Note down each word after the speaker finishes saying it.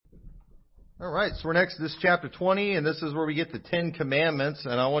All right, so we're in Exodus chapter 20, and this is where we get the Ten Commandments.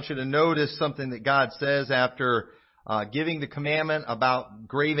 And I want you to notice something that God says after giving the commandment about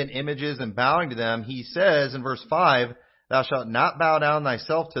graven images and bowing to them. He says in verse 5, "Thou shalt not bow down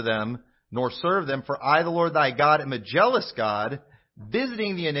thyself to them, nor serve them, for I, the Lord thy God, am a jealous God,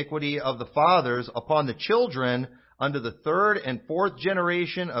 visiting the iniquity of the fathers upon the children unto the third and fourth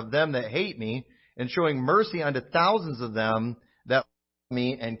generation of them that hate me, and showing mercy unto thousands of them that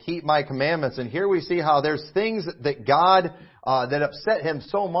me and keep my commandments." And here we see how there's things that God that upset him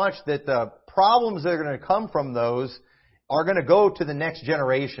so much that the problems that are going to come from those are going to go to the next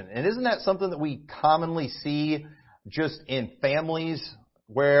generation. And isn't that something that we commonly see just in families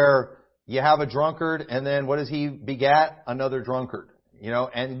where you have a drunkard and then what does he begat? Another drunkard.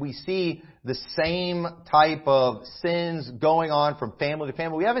 And we see the same type of sins going on from family to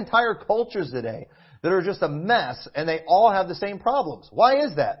family. We have entire cultures today that are just a mess, and they all have the same problems. Why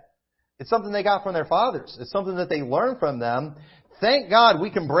is that? It's something they got from their fathers. It's something that they learned from them. Thank God we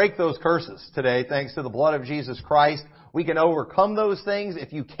can break those curses today, thanks to the blood of Jesus Christ. We can overcome those things.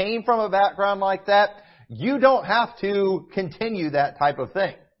 If you came from a background like that, you don't have to continue that type of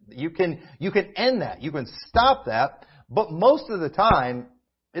thing. You can end that. You can stop that. But most of the time,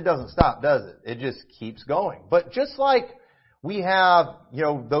 it doesn't stop, does it? It just keeps going. But just like we have,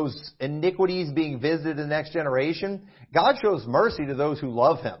 those iniquities being visited in the next generation, God shows mercy to those who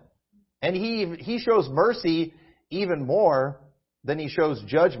love Him. And He shows mercy even more than He shows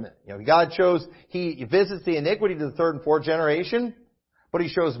judgment. He visits the iniquity to the third and fourth generation, but He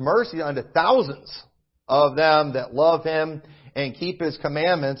shows mercy unto thousands of them that love Him and keep His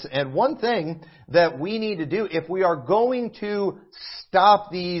commandments. And one thing that we need to do, if we are going to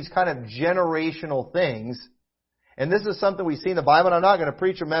stop these kind of generational things, and this is something we see in the Bible, and I'm not going to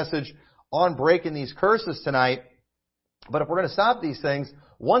preach a message on breaking these curses tonight, but if we're going to stop these things,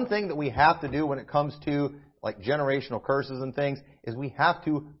 one thing that we have to do when it comes to like generational curses and things is we have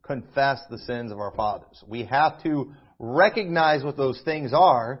to confess the sins of our fathers. We have to recognize what those things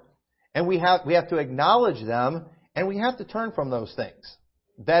are, and we have to acknowledge them, and we have to turn from those things.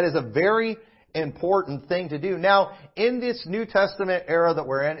 That is a very important thing to do. Now, in this New Testament era that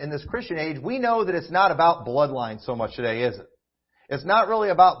we're in this Christian age, we know that it's not about bloodlines so much today, is it? It's not really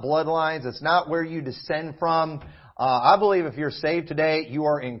about bloodlines. It's not where you descend from. I believe if you're saved today, you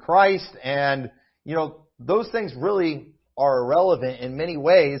are in Christ, and, those things really are irrelevant in many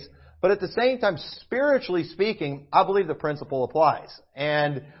ways. But at the same time, spiritually speaking, I believe the principle applies.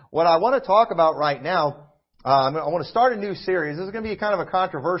 And what I want to talk about right now, I want to start a new series. This is going to be kind of a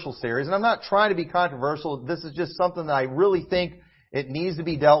controversial series, and I'm not trying to be controversial. This is just something that I really think it needs to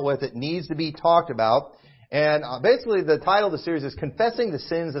be dealt with. It needs to be talked about. And basically, the title of the series is Confessing the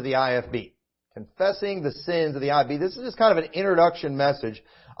Sins of the IFB. Confessing the Sins of the IFB. This is just kind of an introduction message.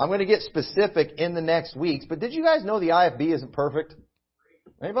 I'm going to get specific in the next weeks. But did you guys know the IFB isn't perfect?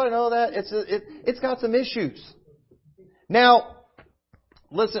 Anybody know that? It's got some issues. Now,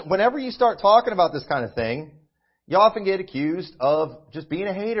 listen, whenever you start talking about this kind of thing, you often get accused of just being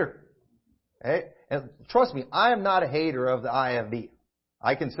a hater. Okay? And trust me, I am not a hater of the IFB.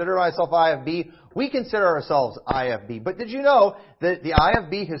 I consider myself IFB. We consider ourselves IFB. But did you know that the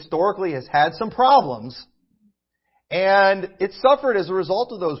IFB historically has had some problems, and it suffered as a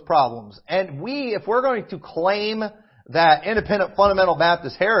result of those problems? And if we're going to claim that independent fundamental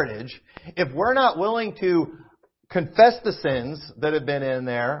Baptist heritage, if we're not willing to confess the sins that have been in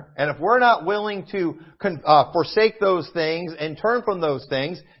there, and if we're not willing to forsake those things and turn from those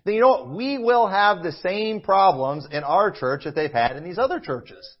things, then you know what? We will have the same problems in our church that they've had in these other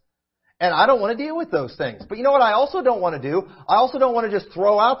churches. And I don't want to deal with those things. But you know what I also don't want to do? I also don't want to just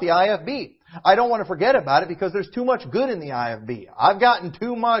throw out the IFB. I don't want to forget about it because there's too much good in the IFB. I've gotten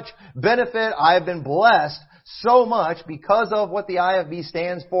too much benefit. I've been blessed so much because of what the IFB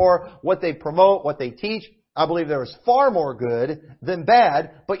stands for, what they promote, what they teach. I believe there is far more good than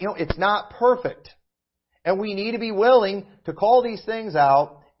bad, but it's not perfect. And we need to be willing to call these things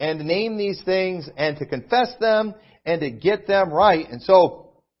out and to name these things and to confess them and to get them right. And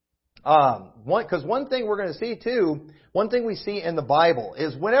so, because one thing we're going to see too, one thing we see in the Bible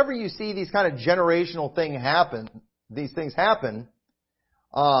is whenever you see these kind of generational things happen,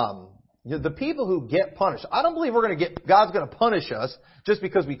 the people who get punished, I don't believe God's going to punish us just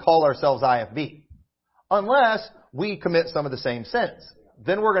because we call ourselves IFB. Unless we commit some of the same sins.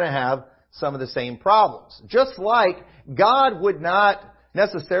 Then we're going to have some of the same problems. Just like God would not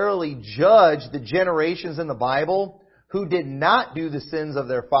necessarily judge the generations in the Bible who did not do the sins of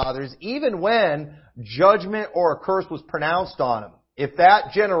their fathers, even when judgment or a curse was pronounced on them. If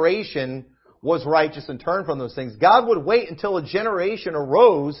that generation was righteous and turned from those things, God would wait until a generation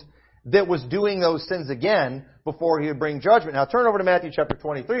arose that was doing those sins again before he would bring judgment. Now turn over to Matthew chapter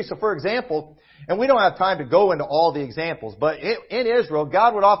 23. So for example, and we don't have time to go into all the examples, but in Israel,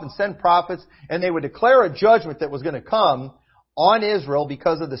 God would often send prophets and they would declare a judgment that was going to come on Israel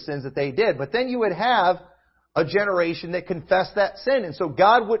because of the sins that they did. But then you would have a generation that confessed that sin. And so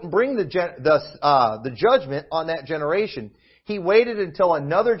God wouldn't bring the judgment on that generation. He waited until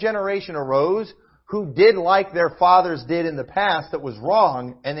another generation arose who did like their fathers did in the past that was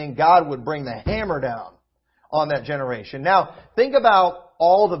wrong, and then God would bring the hammer down on that generation. Now, think about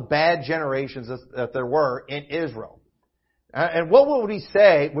all the bad generations that there were in Israel. And what would we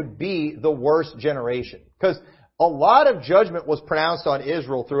say would be the worst generation? Because a lot of judgment was pronounced on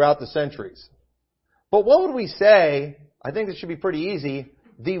Israel throughout the centuries. But what would we say, I think this should be pretty easy,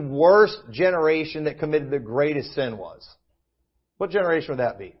 the worst generation that committed the greatest sin was? What generation would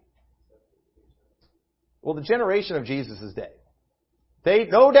that be? Well, the generation of Jesus' day. They,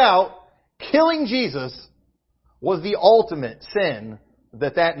 no doubt, killing Jesus was the ultimate sin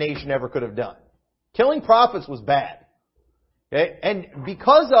that nation ever could have done. Killing prophets was bad. Okay? And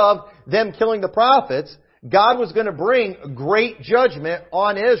because of them killing the prophets, God was going to bring great judgment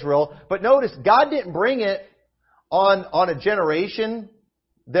on Israel. But notice, God didn't bring it on a generation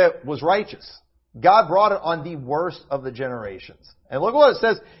that was righteous. God brought it on the worst of the generations. And look what it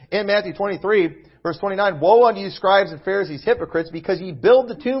says in Matthew 23, verse 29. Woe unto you, scribes and Pharisees, hypocrites, because ye build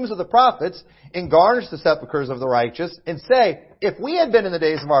the tombs of the prophets and garnish the sepulchres of the righteous, and say, if we had been in the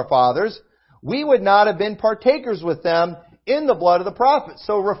days of our fathers, we would not have been partakers with them in the blood of the prophets.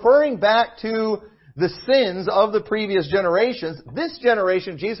 So referring back to the sins of the previous generations, this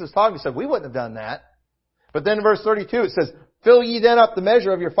generation, Jesus talking, said, we wouldn't have done that. But then in verse 32 it says, fill ye then up the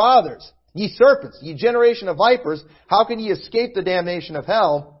measure of your fathers. Ye serpents, ye generation of vipers, how can ye escape the damnation of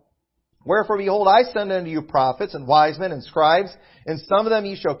hell? Wherefore, behold, I send unto you prophets and wise men and scribes, and some of them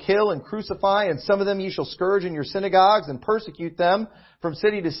ye shall kill and crucify, and some of them ye shall scourge in your synagogues and persecute them from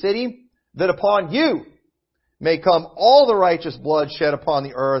city to city, that upon you may come all the righteous blood shed upon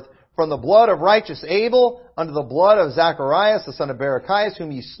the earth, from the blood of righteous Abel unto the blood of Zacharias, the son of Barachias,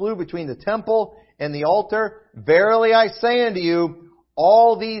 whom ye slew between the temple and the altar. Verily I say unto you,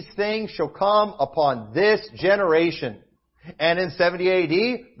 all these things shall come upon this generation. And in 70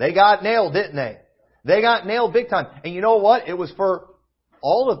 AD, they got nailed, didn't they? They got nailed big time. And you know what? It was for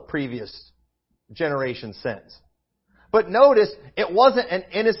all of previous generation sins. But notice, it wasn't an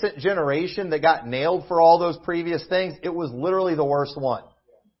innocent generation that got nailed for all those previous things. It was literally the worst one.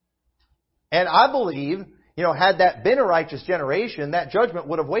 And I believe, had that been a righteous generation, that judgment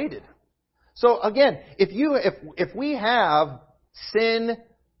would have waited. So again, if we have sin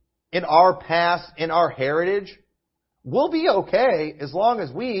in our past, in our heritage, we'll be okay as long as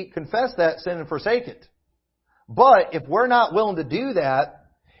we confess that sin and forsake it. But if we're not willing to do that,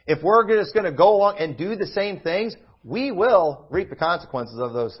 if we're just going to go along and do the same things, we will reap the consequences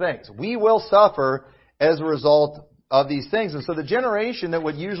of those things. We will suffer as a result of these things. And so the generation that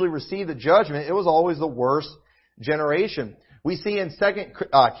would usually receive the judgment, it was always the worst generation. We see in 2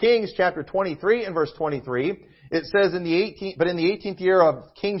 Kings chapter 23 and verse 23, it says, in the 18th year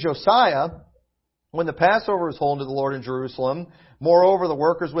of King Josiah, when the Passover was holding to the Lord in Jerusalem, moreover the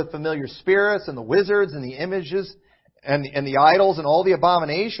workers with familiar spirits and the wizards and the images and the idols and all the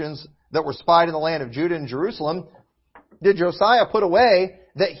abominations that were spied in the land of Judah and Jerusalem, did Josiah put away,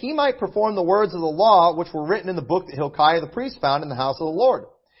 that he might perform the words of the law which were written in the book that Hilkiah the priest found in the house of the Lord.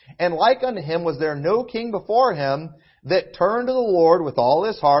 And like unto him was there no king before him that turned to the Lord with all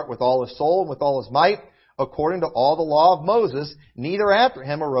his heart, with all his soul, and with all his might, according to all the law of Moses, neither after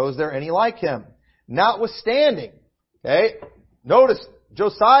him arose there any like him. Notwithstanding, okay, notice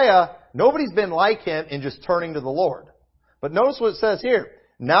Josiah, nobody's been like him in just turning to the Lord. But notice what it says here.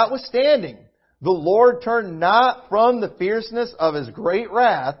 Notwithstanding, the Lord turned not from the fierceness of his great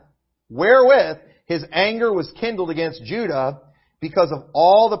wrath, wherewith his anger was kindled against Judah, because of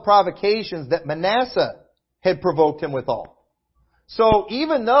all the provocations that Manasseh had provoked him withal. So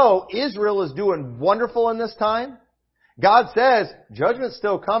even though Israel is doing wonderful in this time, God says judgment's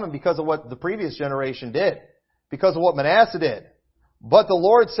still coming because of what the previous generation did, because of what Manasseh did. But the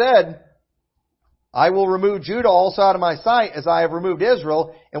Lord said, I will remove Judah also out of my sight, as I have removed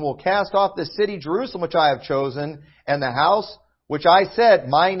Israel, and will cast off this city Jerusalem which I have chosen, and the house which I said,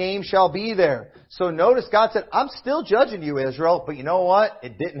 my name shall be there. So notice God said, I'm still judging you, Israel, but you know what?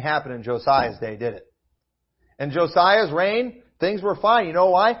 It didn't happen in Josiah's day, did it? In Josiah's reign, things were fine. You know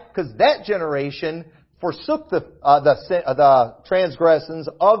why? Because that generation forsook the transgressions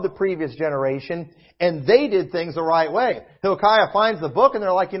of the previous generation, and they did things the right way. Hilkiah finds the book, and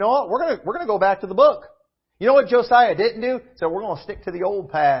they're like, you know what? We're gonna go back to the book. You know what Josiah didn't do? He said, we're going to stick to the old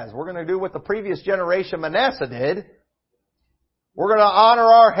paths. We're going to do what the previous generation, Manasseh, did. We're going to honor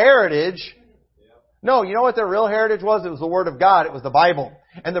our heritage. No, you know what their real heritage was? It was the Word of God. It was the Bible.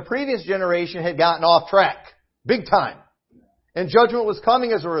 And the previous generation had gotten off track. Big time. And judgment was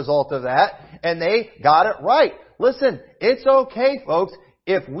coming as a result of that. And they got it right. Listen, it's okay, folks,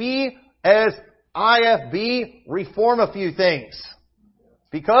 if we as IFB reform a few things.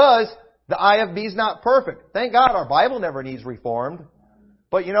 Because the IFB is not perfect. Thank God our Bible never needs reformed.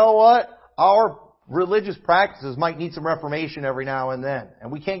 But you know what? Our religious practices might need some reformation every now and then. And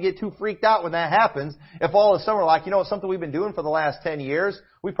we can't get too freaked out when that happens. If all of a sudden we're like, you know, it's something we've been doing for the last 10 years.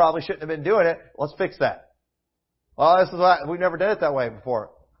 We probably shouldn't have been doing it. Let's fix that. Well, we've never done it that way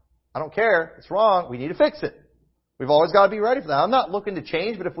before. I don't care. It's wrong. We need to fix it. We've always got to be ready for that. I'm not looking to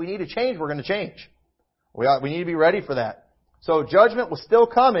change, but if we need to change, we're going to change. We need to be ready for that. So judgment was still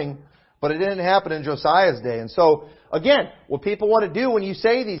coming, but it didn't happen in Josiah's day. And so, again, what people want to do when you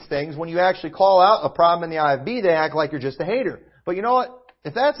say these things, when you actually call out a problem in the IFB, they act like you're just a hater. But you know what?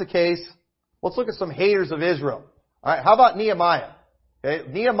 If that's the case, let's look at some haters of Israel. All right, how about Nehemiah?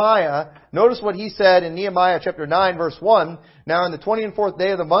 Okay, Nehemiah, notice what he said in Nehemiah chapter 9, verse 1. Now in the 24th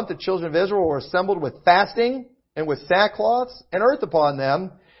day of the month, the children of Israel were assembled with fasting and with sackcloths and earth upon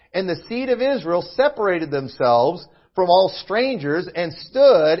them. And the seed of Israel separated themselves from all strangers and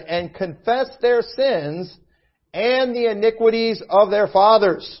stood and confessed their sins and the iniquities of their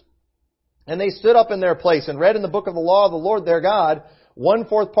fathers. And they stood up in their place and read in the book of the law of the Lord their God,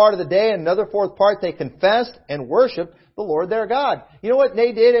 1/4 part of the day, and another 4th part they confessed and worshiped the Lord their God. You know what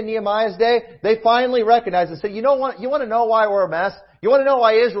they did in Nehemiah's day? They finally recognized and said, you know what? You want to know why we're a mess? You want to know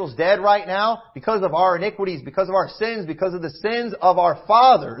why Israel's dead right now? Because of our iniquities, because of our sins, because of the sins of our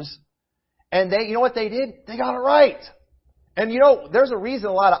fathers. And you know what they did? They got it right. And you know, there's a reason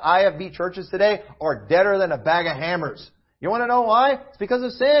a lot of IFB churches today are deader than a bag of hammers. You want to know why? It's because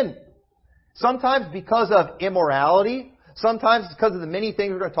of sin. Sometimes because of immorality. Sometimes it's because of the many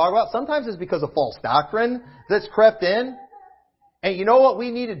things we're going to talk about. Sometimes it's because of false doctrine that's crept in. And you know what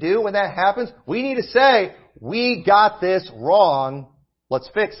we need to do when that happens? We need to say, we got this wrong. Let's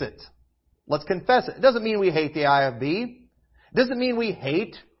fix it. Let's confess it. It doesn't mean we hate the IFB. It doesn't mean we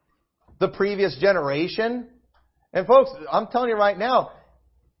hate the previous generation. And folks, I'm telling you right now,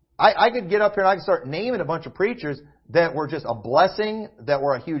 I could get up here and I could start naming a bunch of preachers that were just a blessing, that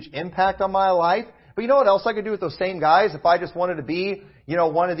were a huge impact on my life. But you know what else I could do with those same guys? If I just wanted to be, you know,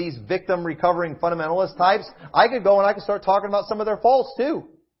 one of these victim recovering fundamentalist types, I could go and I could start talking about some of their faults too.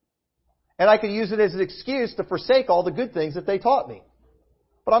 And I could use it as an excuse to forsake all the good things that they taught me.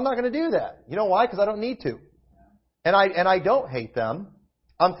 But I'm not going to do that. You know why? Because I don't need to. And I don't hate them.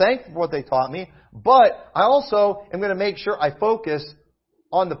 I'm thankful for what they taught me. But I also am going to make sure I focus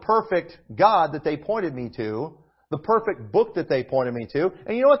on the perfect God that they pointed me to, the perfect book that they pointed me to.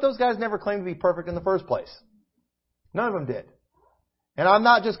 And you know what? Those guys never claimed to be perfect in the first place. None of them did. And I'm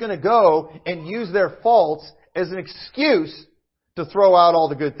not just going to go and use their faults as an excuse to throw out all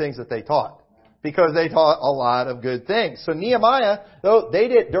the good things that they taught. Because they taught a lot of good things. So Nehemiah, though, they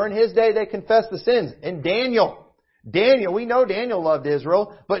did, during his day, they confessed the sins. And Daniel, we know Daniel loved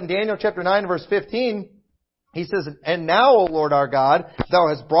Israel, but in Daniel chapter 9, verse 15, he says, And now, O Lord our God, thou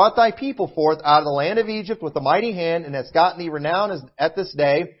hast brought thy people forth out of the land of Egypt with a mighty hand, and hast gotten thee renown at this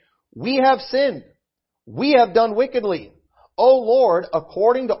day. We have sinned. We have done wickedly. O Lord,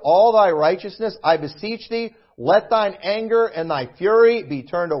 according to all thy righteousness, I beseech thee, let thine anger and thy fury be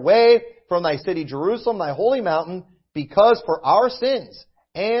turned away from thy city Jerusalem, thy holy mountain, because for our sins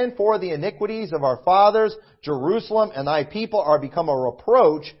and for the iniquities of our fathers, Jerusalem and thy people are become a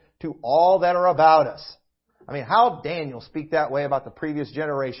reproach to all that are about us. I mean, how Daniel speak that way about the previous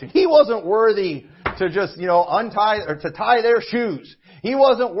generation? He wasn't worthy to just, untie or to tie their shoes. He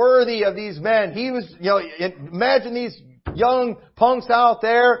wasn't worthy of these men. He was, imagine these young punks out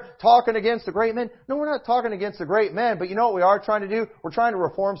there talking against the great men. No, we're not talking against the great men, but you know what we are trying to do? We're trying to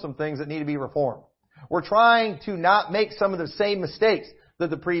reform some things that need to be reformed. We're trying to not make some of the same mistakes that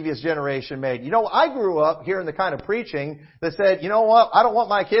the previous generation made. I grew up hearing the kind of preaching that said, you know what? I don't want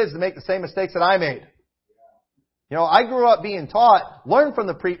my kids to make the same mistakes that I made. I grew up being taught, learn from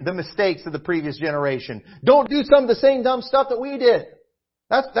the mistakes of the previous generation. Don't do some of the same dumb stuff that we did.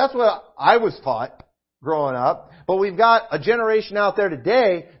 That's what I was taught growing up. But we've got a generation out there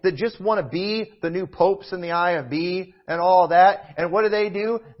today that just want to be the new popes in the IFB and all that. And what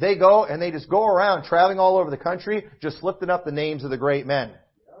do? They go and they just go around traveling all over the country, just lifting up the names of the great men.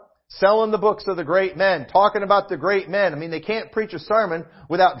 selling the books of the great men, talking about the great men. I mean, they can't preach a sermon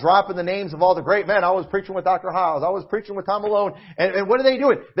without dropping the names of all the great men. I was preaching with Dr. Hiles. I was preaching with Tom Malone. And what are they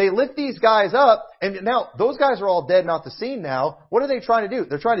doing? They lift these guys up, and now those guys are all dead and off the scene now. What are they trying to do?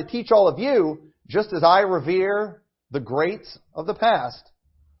 They're trying to teach all of you, just as I revere the greats of the past,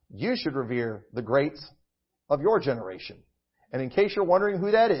 you should revere the greats of your generation. And in case you're wondering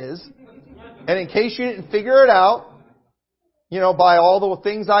who that is, and in case you didn't figure it out, by all the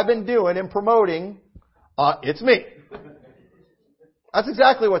things I've been doing and promoting, it's me. That's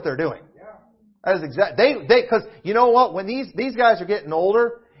exactly what they're doing. That is because you know what? When these guys are getting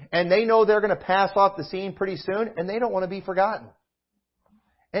older and they know they're going to pass off the scene pretty soon, and they don't want to be forgotten.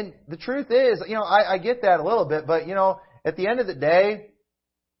 And the truth is, I get that a little bit, but at the end of the day,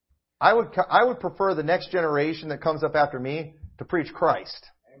 I would prefer the next generation that comes up after me to preach Christ,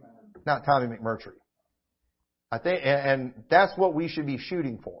 not Tommy McMurtry. I think, and that's what we should be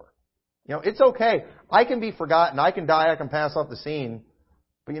shooting for. It's okay. I can be forgotten. I can die. I can pass off the scene.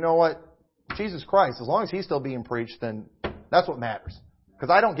 But you know what? Jesus Christ, as long as He's still being preached, then that's what matters. Because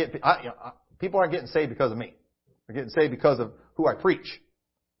people aren't getting saved because of me. They're getting saved because of who I preach.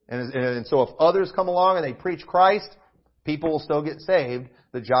 And so if others come along and they preach Christ, people will still get saved.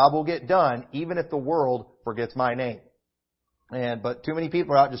 The job will get done, even if the world forgets my name. But too many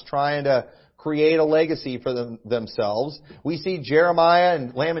people are out just trying to create a legacy for themselves. We see Jeremiah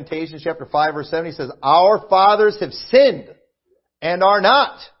in Lamentations chapter 5 verse 7. He says, "Our fathers have sinned and are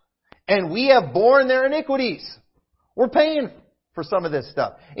not, and we have borne their iniquities." We're paying for some of this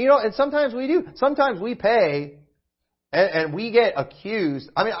stuff. And sometimes we do. Sometimes we pay and we get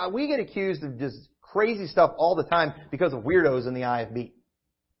accused. We get accused of just crazy stuff all the time because of weirdos in the IFB.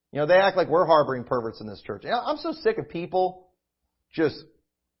 They act like we're harboring perverts in this church. I'm so sick of people just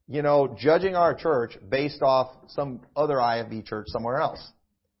judging our church based off some other IFB church somewhere else.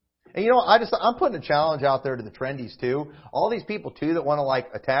 And I'm putting a challenge out there to the trendies too. All these people too that want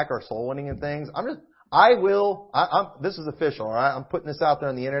to attack our soul winning and things. This is official, all right? I'm putting this out there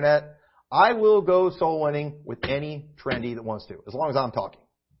on the internet. I will go soul winning with any trendy that wants to, as long as I'm talking.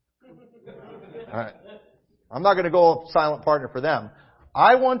 All right. I'm not going to go silent partner for them.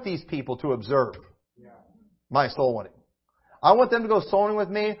 I want these people to observe my soul winning. I want them to go soul winning with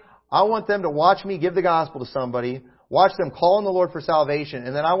me. I want them to watch me give the gospel to somebody, watch them call on the Lord for salvation,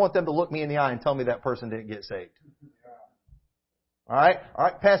 and then I want them to look me in the eye and tell me that person didn't get saved. All right,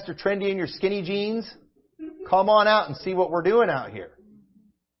 Pastor Trendy in your skinny jeans, come on out and see what we're doing out here.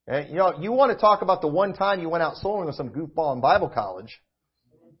 Okay? You want to talk about the one time you went out soul winning with some goofball in Bible college.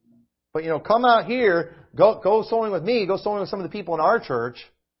 But, come out here, go soul winning with me, go soul winning with some of the people in our church,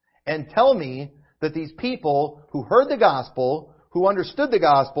 and tell me that these people who heard the gospel, who understood the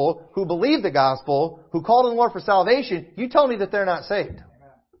gospel, who believed the gospel, who called on the Lord for salvation, you tell me that they're not saved.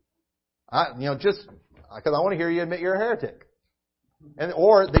 Just because I want to hear you admit you're a heretic.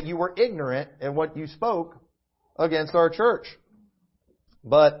 Or that you were ignorant in what you spoke against our church.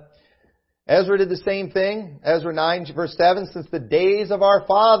 But Ezra did the same thing. Ezra 9 verse 7, "Since the days of our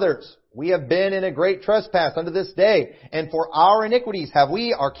fathers, we have been in a great trespass unto this day. And for our iniquities have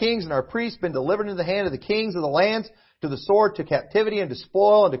we, our kings and our priests, been delivered into the hand of the kings of the lands, to the sword, to captivity, and to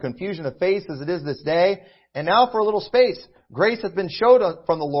spoil, and to confusion of face, as it is this day. And now for a little space, grace hath been showed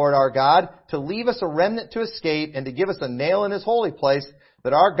from the Lord our God, to leave us a remnant to escape, and to give us a nail in His holy place,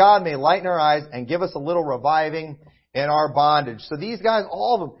 that our God may lighten our eyes, and give us a little reviving in our bondage." So these guys,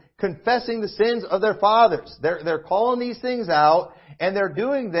 all of them, confessing the sins of their fathers. They're calling these things out, and they're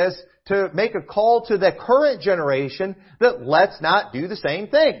doing this to make a call to the current generation that let's not do the same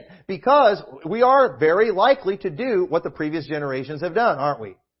thing. Because we are very likely to do what the previous generations have done, aren't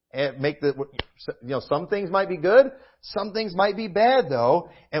we? And some things might be good, some things might be bad though,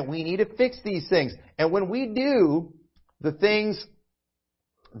 and we need to fix these things. And when we do the things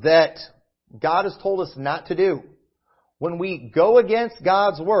that God has told us not to do, when we go against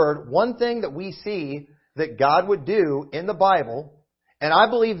God's Word, one thing that we see that God would do in the Bible, and I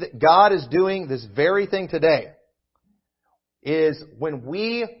believe that God is doing this very thing today, is when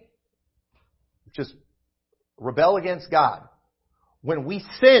we just rebel against God, when we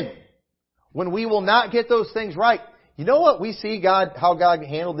sin, when we will not get those things right. You know what we see how God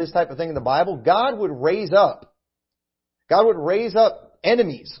handled this type of thing in the Bible? God would raise up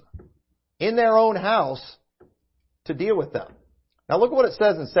enemies in their own house to deal with them. Now look at what it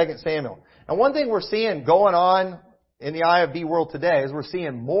says in 2 Samuel. And one thing we're seeing going on in the IFB world today is we're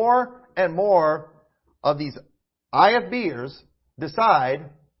seeing more and more of these IFBers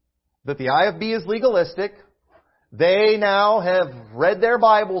decide that the IFB is legalistic, They now have read their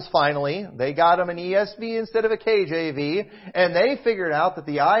Bibles finally. They got them an ESV instead of a KJV. And they figured out that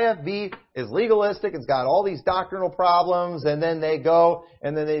the IFB is legalistic. It's got all these doctrinal problems. And then they go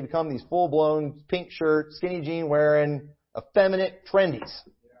and then they become these full-blown pink shirt, skinny jean wearing, effeminate trendies.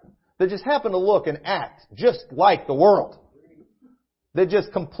 That just happen to look and act just like the world. That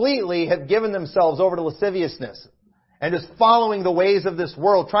just completely have given themselves over to lasciviousness. And just following the ways of this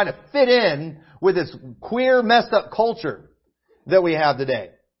world, trying to fit in with this queer, messed up culture that we have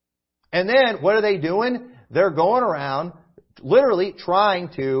today. And then, what are they doing? They're going around literally trying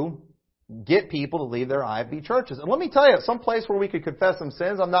to get people to leave their IFB churches. And let me tell you, some place where we could confess some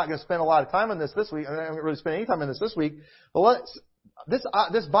sins, I'm not going to spend a lot of time on this week. I'm not going to really spend any time on this week. But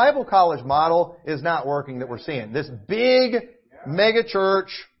this Bible college model is not working that we're seeing. This big mega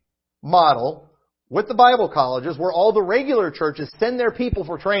church model with the Bible colleges where all the regular churches send their people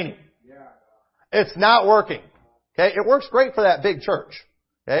for training. It's not working. Okay? It works great for that big church.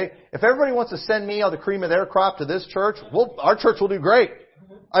 Okay? If everybody wants to send me all the cream of their crop to this church, our church will do great.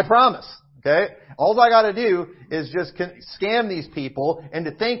 I promise. Okay? All I got to do is just scam these people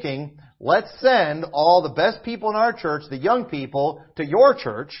into thinking, let's send all the best people in our church, the young people, to your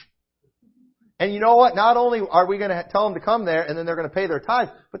church. And you know what? Not only are we going to tell them to come there and then they're going to pay their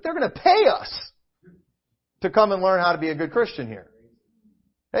tithes, but they're going to pay us to come and learn how to be a good Christian here.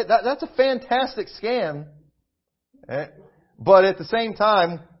 Hey, that's a fantastic scam. But at the same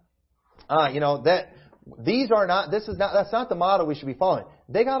time, that's not the model we should be following.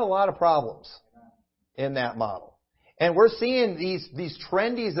 They got a lot of problems in that model. And we're seeing these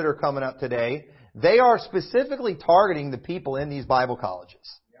trendies that are coming up today. They are specifically targeting the people in these Bible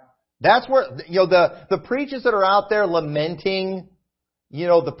colleges. That's where, the preachers that are out there lamenting,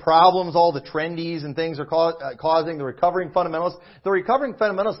 the problems all the trendies and things are causing, the recovering fundamentalists. The recovering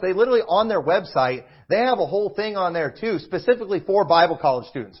fundamentalists, they literally, on their website, they have a whole thing on there too, specifically for Bible college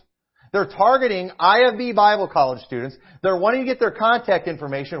students. They're targeting IFB Bible college students. They're wanting to get their contact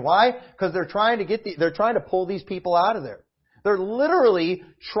information. Why? Because they're trying to pull these people out of there. They're literally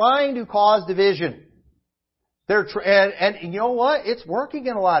trying to cause division. And you know what? It's working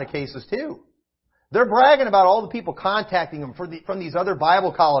in a lot of cases too. They're bragging about all the people contacting them from these other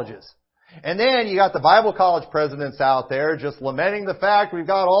Bible colleges. And then you got the Bible college presidents out there just lamenting the fact we've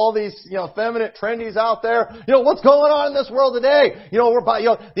got all these, effeminate trendies out there. What's going on in this world today? The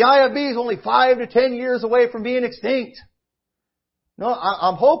IFB is only 5 to 10 years away from being extinct. No,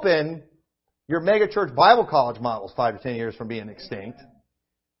 I'm hoping your mega church Bible college model is 5 to 10 years from being extinct.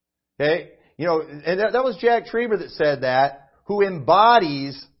 Okay? And that was Jack Trieber that said that, who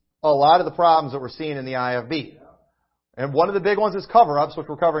embodies a lot of the problems that we're seeing in the IFB. And one of the big ones is cover-ups, which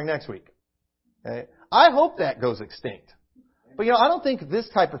we're covering next week. Okay? I hope that goes extinct. But I don't think this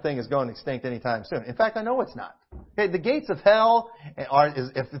type of thing is going extinct anytime soon. In fact, I know it's not. Okay, the gates of hell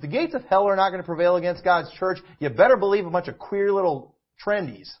if the gates of hell are not going to prevail against God's church, you better believe a bunch of queer little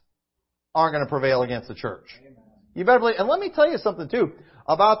trendies aren't going to prevail against the church. You better believe. And let me tell you something too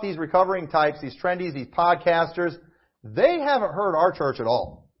about these recovering types, these trendies, these podcasters. They haven't heard our church at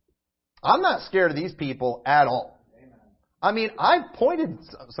all. I'm not scared of these people at all. I mean, I've pointed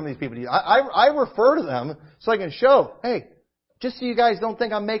some of these people to you. I refer to them so I can show, hey, just so you guys don't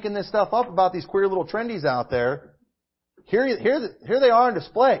think I'm making this stuff up about these queer little trendies out there. Here they are on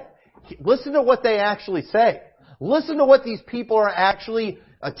display. Listen to what they actually say. Listen to what these people are actually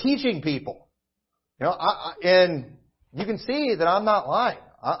teaching people. And you can see that I'm not lying.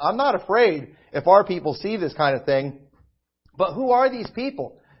 I'm not afraid if our people see this kind of thing. But who are these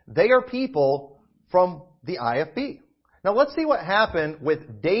people? They are people from the IFB. Now let's see what happened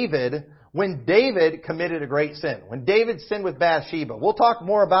with David when David committed a great sin. When David sinned with Bathsheba. We'll talk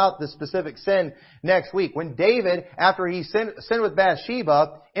more about the specific sin next week. When David, after he sinned with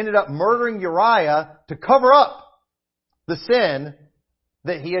Bathsheba, ended up murdering Uriah to cover up the sin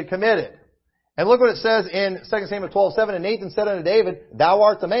that he had committed. And look what it says in 2 Samuel 12:7. And Nathan said unto David, Thou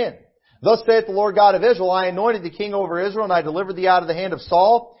art the man. Thus saith the Lord God of Israel, I anointed thee king over Israel, and I delivered thee out of the hand of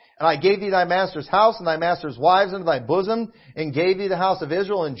Saul. And I gave thee thy master's house and thy master's wives into thy bosom, and gave thee the house of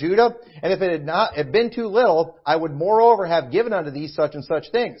Israel and Judah. And if it had not been too little, I would moreover have given unto thee such and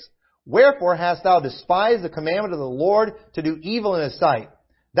such things. Wherefore hast thou despised the commandment of the Lord to do evil in his sight?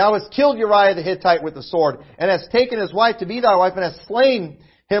 Thou hast killed Uriah the Hittite with the sword, and hast taken his wife to be thy wife, and hast slain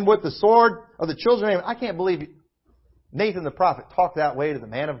him with the sword of the children of Ammon. I can't believe Nathan the prophet talked that way to the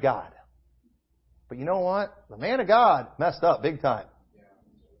man of God. But you know what? The man of God messed up big time.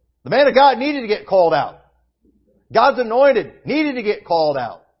 The man of God needed to get called out. God's anointed needed to get called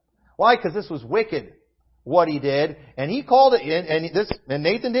out. Why? Because this was wicked, what he did. And he called it in, and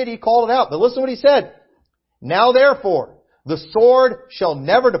Nathan did, he called it out. But listen to what he said. Now therefore, the sword shall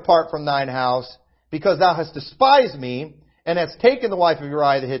never depart from thine house, because thou hast despised me, and hast taken the wife of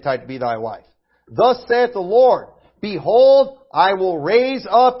Uriah the Hittite to be thy wife. Thus saith the Lord, Behold, I will raise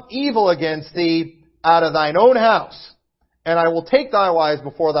up evil against thee out of thine own house, and I will take thy wives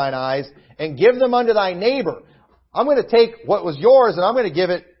before thine eyes, and give them unto thy neighbor. I'm going to take what was yours, and I'm going to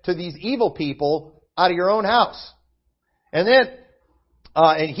give it to these evil people out of your own house. And then,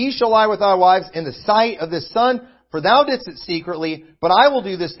 and he shall lie with thy wives in the sight of this sun, for thou didst it secretly, but I will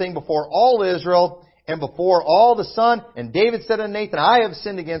do this thing before all Israel and before all the sun. And David said unto Nathan, I have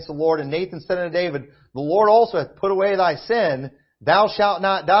sinned against the Lord. And Nathan said unto David, the Lord also hath put away thy sin, thou shalt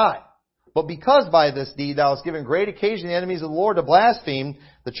not die. But because by this deed thou hast given great occasion to the enemies of the Lord to blaspheme,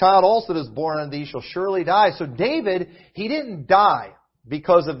 the child also that is born unto thee shall surely die. So David, he didn't die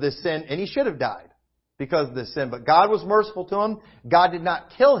because of this sin, and he should have died because of this sin. But God was merciful to him. God did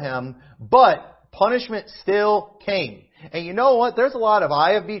not kill him, but punishment still came. And you know what? There's a lot of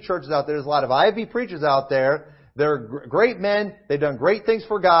IFB churches out there. There's a lot of IFB preachers out there. They're great men. They've done great things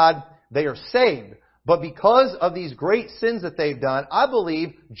for God. They are saved. But because of these great sins that they've done, I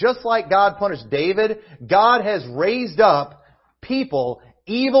believe, just like God punished David, God has raised up people,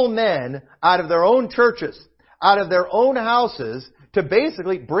 evil men, out of their own churches, out of their own houses, to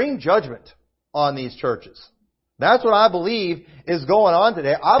basically bring judgment on these churches. That's what I believe is going on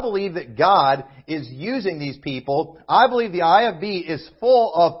today. I believe that God is using these people. I believe the IFB is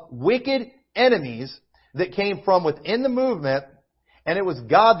full of wicked enemies that came from within the movement, and it was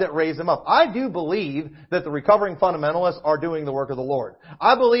God that raised them up. I do believe that the recovering fundamentalists are doing the work of the Lord.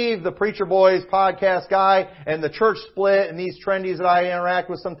 I believe the Preacher Boys podcast guy and the church split and these trendies that I interact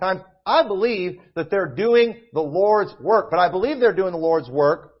with sometimes, I believe that they're doing the Lord's work. But I believe they're doing the Lord's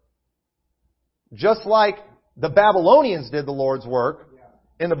work just like the Babylonians did the Lord's work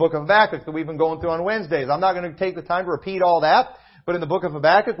in the book of Habakkuk that we've been going through on Wednesdays. I'm not going to take the time to repeat all that. But in the book of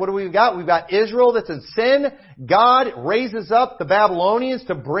Habakkuk, what do we got? We've got Israel that's in sin. God raises up the Babylonians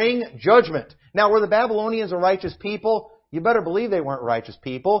to bring judgment. Now, were the Babylonians a righteous people? You better believe they weren't righteous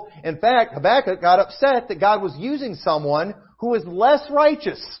people. In fact, Habakkuk got upset that God was using someone who is less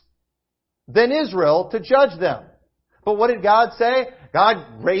righteous than Israel to judge them. But what did God say?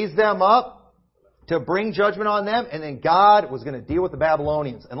 God raised them up to bring judgment on them, and then God was going to deal with the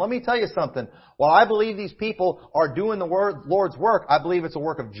Babylonians. And let me tell you something. While I believe these people are doing the Lord's work, I believe it's a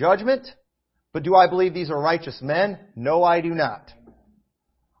work of judgment. But do I believe these are righteous men? No, I do not.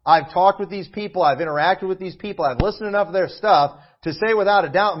 I've talked with these people. I've interacted with these people. I've listened enough of their stuff to say without a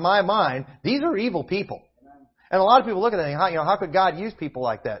doubt in my mind, these are evil people. And a lot of people look at that and think, how could God use people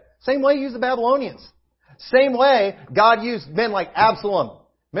like that? Same way He used the Babylonians. Same way God used men like Absalom,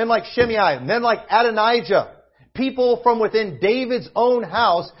 men like Shimei, men like Adonijah, people from within David's own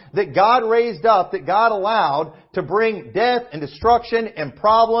house that God raised up, that God allowed to bring death and destruction and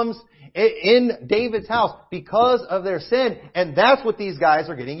problems in David's house because of their sin. And that's what these guys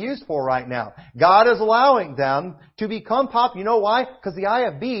are getting used for right now. God is allowing them to become popular. You know why? Because the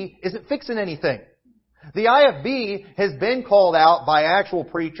IFB isn't fixing anything. The IFB has been called out by actual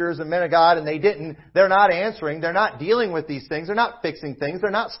preachers and men of God, and they're not answering, they're not dealing with these things, they're not fixing things,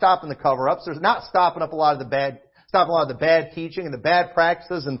 they're not stopping the cover-ups, they're not stopping up a lot of the bad teaching and the bad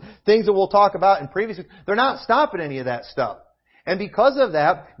practices and things that we'll talk about in previous weeks. They're not stopping any of that stuff. And because of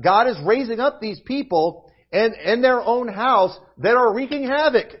that, God is raising up these people in their own house that are wreaking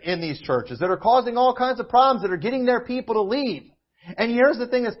havoc in these churches, that are causing all kinds of problems, that are getting their people to leave. And here's the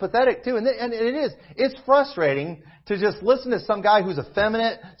thing that's pathetic too, and it's frustrating to just listen to some guy who's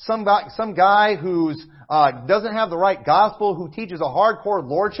effeminate, some guy who's doesn't have the right gospel, who teaches a hardcore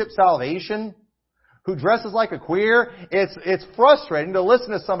lordship salvation, who dresses like a queer. It's frustrating to listen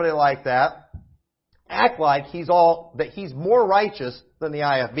to somebody like that act like he's more righteous than the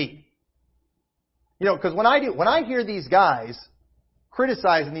IFB. You know, because when I hear these guys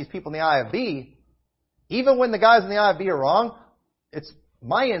criticizing these people in the IFB, even when the guys in the IFB are wrong, it's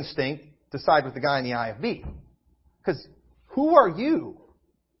my instinct to side with the guy in the IFB. Because who are you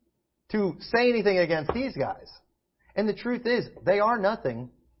to say anything against these guys? And the truth is, they are nothing,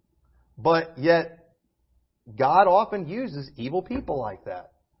 but yet God often uses evil people like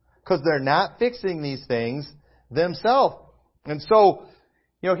that. Because they're not fixing these things themselves. And so,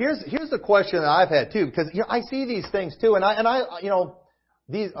 here's the question that I've had too, because I see these things too, and I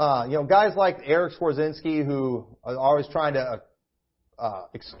these guys like Eric Swarzinski who are always trying to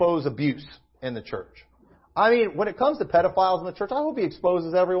expose abuse in the church. I mean, when it comes to pedophiles in the church, I hope he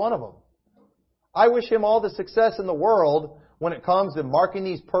exposes every one of them. I wish him all the success in the world when it comes to marking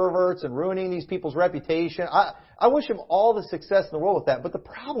these perverts and ruining these people's reputation. I wish him all the success in the world with that. But the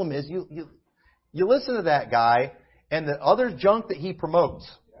problem is, You listen to that guy and the other junk that he promotes.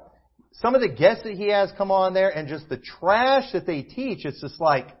 Some of the guests that he has come on there and just the trash that they teach, it's just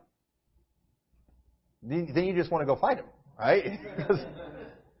like, then you just want to go fight him, right?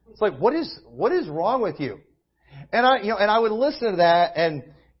 It's like, what is wrong with you? And I would listen to that, and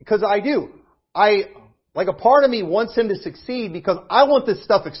because like a part of me wants him to succeed because I want this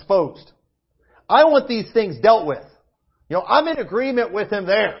stuff exposed. I want these things dealt with. I'm in agreement with him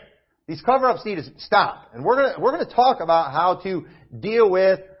there. These cover-ups need to stop. And we're going to talk about how to deal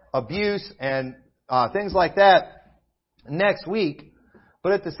with abuse and things like that next week.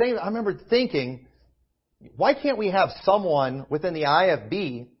 But at the same time, I remember thinking, why can't we have someone within the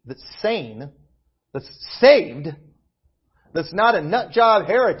IFB that's sane, that's saved, that's not a nut job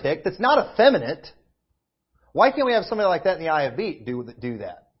heretic, that's not effeminate? Why can't we have somebody like that in the IFB do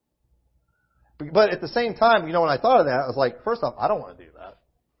that? But at the same time, when I thought of that, I was like, first off, I don't want to do that.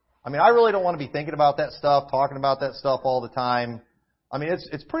 I mean, I really don't want to be thinking about that stuff, talking about that stuff all the time. I mean,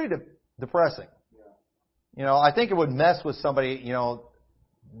 it's pretty depressing. Yeah. I think it would mess with somebody,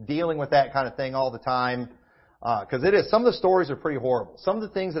 dealing with that kind of thing all the time. Because it is. Some of the stories are pretty horrible. Some of the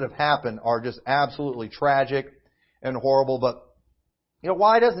things that have happened are just absolutely tragic and horrible. But,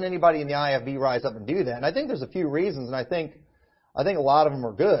 why doesn't anybody in the IFB rise up and do that? And I think there's a few reasons, and I think a lot of them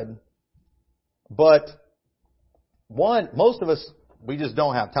are good. But one, most of us, we just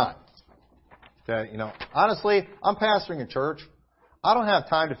don't have time. Okay, honestly, I'm pastoring a church. I don't have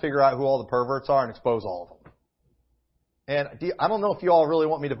time to figure out who all the perverts are and expose all of them. And I don't know if you all really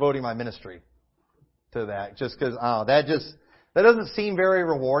want me devoting my ministry to that, just because that doesn't seem very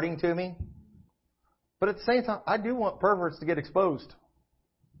rewarding to me. But at the same time, I do want perverts to get exposed.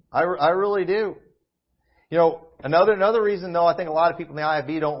 I really do. Another reason, though, I think a lot of people in the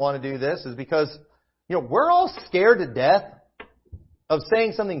IFB don't want to do this is because, we're all scared to death of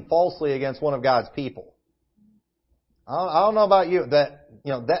saying something falsely against one of God's people. I don't know about you, that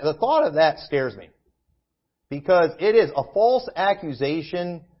the thought of that scares me. Because it is, a false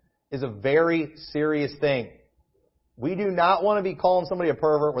accusation is a very serious thing. We do not want to be calling somebody a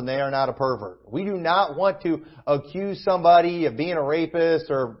pervert when they are not a pervert. We do not want to accuse somebody of being a rapist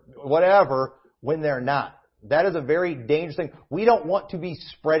or whatever when they're not. That is a very dangerous thing. We don't want to be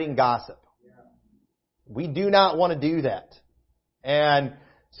spreading gossip. We do not want to do that. And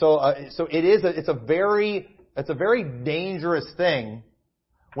so it's a very dangerous thing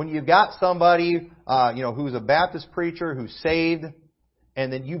when you've got somebody, who's a Baptist preacher who's saved,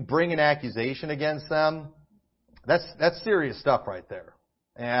 and then you bring an accusation against them. That's serious stuff right there.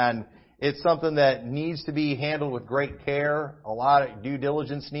 And it's something that needs to be handled with great care. A lot of due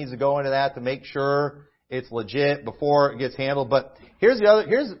diligence needs to go into that to make sure it's legit before it gets handled. But here's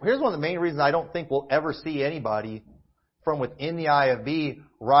one of the main reasons I don't think we'll ever see anybody from within the IFB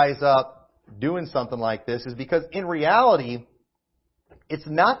rise up doing something like this, is because in reality, it's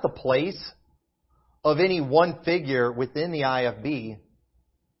not the place of any one figure within the IFB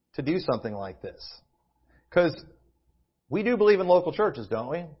to do something like this. Because we do believe in local churches, don't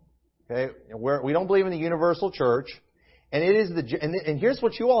we? Okay, we don't believe in the universal church, and it is and here's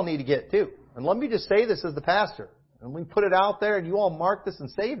what you all need to get too. And let me just say this as the pastor, and we put it out there, and you all mark this and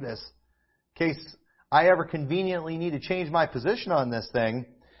save this in case I ever conveniently need to change my position on this thing.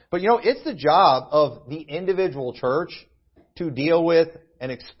 But it's the job of the individual church to deal with and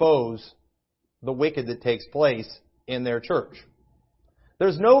expose the wicked that takes place in their church.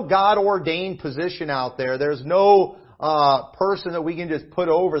 There's no God-ordained position out there. There's no person that we can just put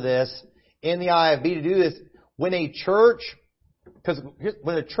over this in the IFB to do this. When a church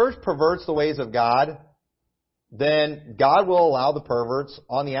perverts the ways of God, then God will allow the perverts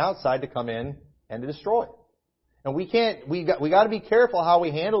on the outside to come in and to destroy. And we got to be careful how we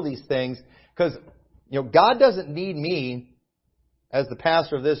handle these things, because God doesn't need me as the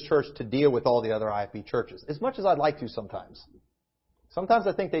pastor of this church to deal with all the other IFB churches, as much as I'd like to sometimes. Sometimes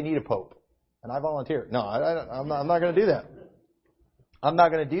I think they need a pope, and I volunteer. No, I'm not going to do that. I'm not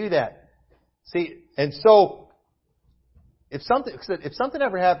going to do that. See, and so if something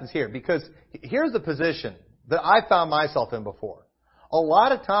ever happens here, because here's the position that I found myself in before. A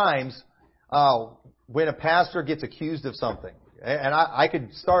lot of times when a pastor gets accused of something, and I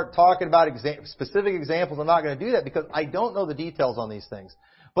could start talking about specific examples. I'm not going to do that because I don't know the details on these things.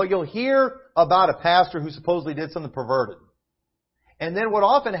 But you'll hear about a pastor who supposedly did something perverted. And then what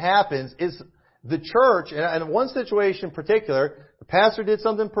often happens is the church, and in one situation in particular, the pastor did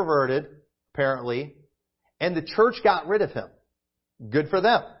something perverted, apparently, and the church got rid of him. Good for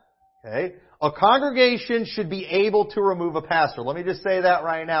them. Okay? A congregation should be able to remove a pastor. Let me just say that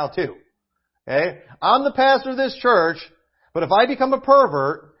right now, too. Okay? I'm the pastor of this church, but if I become a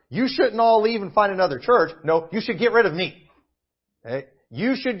pervert, you shouldn't all leave and find another church. No, you should get rid of me. Okay?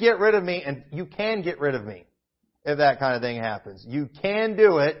 You should get rid of me, and you can get rid of me if that kind of thing happens. You can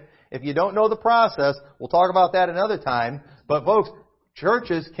do it. If you don't know the process, we'll talk about that another time. But folks,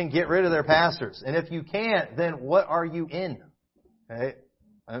 churches can get rid of their pastors. And if you can't, then what are you in? Okay?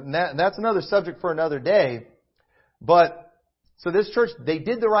 And that's another subject for another day. But, so this church, they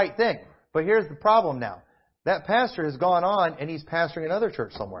did the right thing. But here's the problem now. That pastor has gone on and he's pastoring another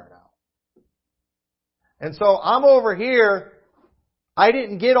church somewhere now. And so I'm over here. I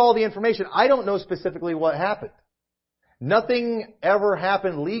didn't get all the information. I don't know specifically what happened. Nothing ever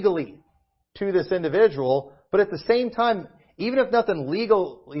happened legally to this individual. But at the same time, even if nothing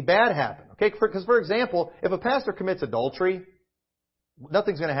legally bad happened, okay? Because for example, if a pastor commits adultery,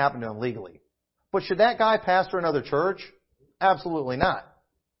 nothing's going to happen to him legally. But should that guy pastor another church? Absolutely not.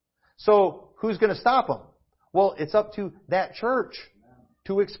 So who's going to stop him? Well, it's up to that church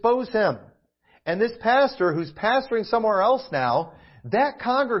to expose him. And this pastor who's pastoring somewhere else now, that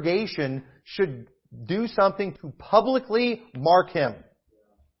congregation should do something to publicly mark him.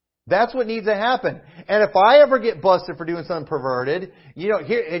 That's what needs to happen. And if I ever get busted for doing something perverted,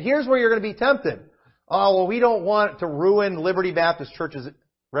 here's where you're going to be tempted. Oh, well, we don't want to ruin Liberty Baptist Church's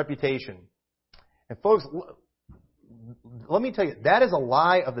reputation. And folks, let me tell you, that is a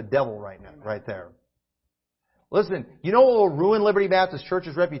lie of the devil right now, right there. Listen, you know what will ruin Liberty Baptist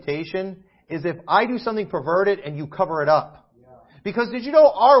Church's reputation? Is if I do something perverted and you cover it up. Because did you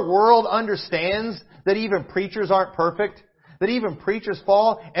know our world understands that even preachers aren't perfect? That even preachers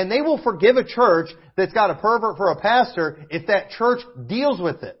fall? And they will forgive a church that's got a pervert for a pastor if that church deals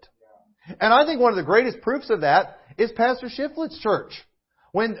with it. And I think one of the greatest proofs of that is Pastor Shiflett's church.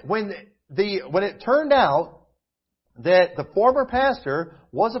 When it turned out that the former pastor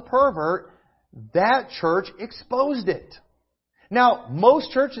was a pervert, that church exposed it. Now,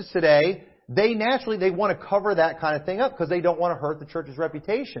 most churches today, they want to cover that kind of thing up because they don't want to hurt the church's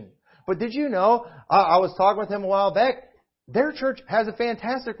reputation. But did you know, I was talking with him a while back, their church has a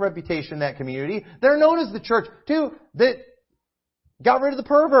fantastic reputation in that community. They're known as the church, too, that got rid of the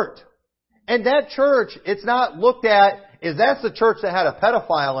pervert. And that church, it's not looked at as that's the church that had a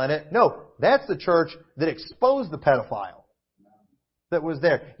pedophile in it. No, that's the church that exposed the pedophile that was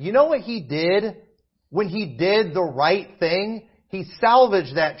there. You know what he did when he did the right thing? He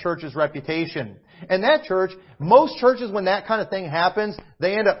salvaged that church's reputation. And that church, most churches, when that kind of thing happens,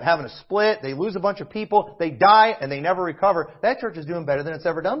 they end up having a split, they lose a bunch of people, they die, and they never recover. That church is doing better than it's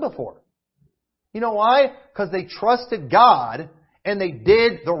ever done before. You know why? Because they trusted God, and they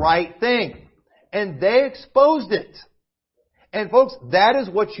did the right thing. And they exposed it. And folks, that is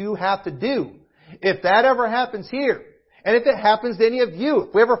what you have to do. If that ever happens here, and if it happens to any of you,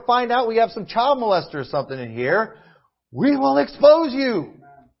 if we ever find out we have some child molester or something in here, we will expose you.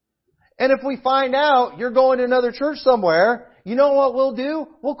 And if we find out you're going to another church somewhere, you know what we'll do?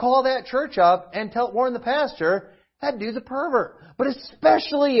 We'll call that church up and warn the pastor, that dude's a pervert. But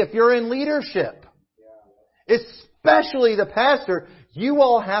especially if you're in leadership. Especially the pastor, you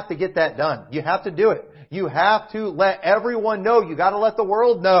all have to get that done. You have to do it. You have to let everyone know. You got to let the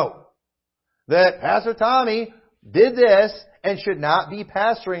world know that Pastor Tommy did this and should not be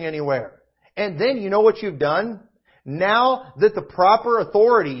pastoring anywhere. And then you know what you've done? Now that the proper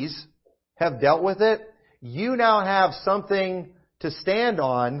authorities have dealt with it, you now have something to stand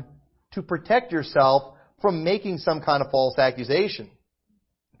on to protect yourself from making some kind of false accusation.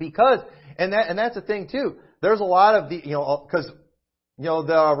 Because, and that's the thing too, there's a lot of because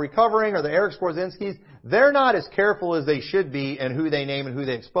the recovering or the Eric Skorzynskis, they're not as careful as they should be in who they name and who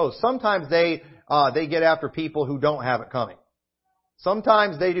they expose. Sometimes they get after people who don't have it coming.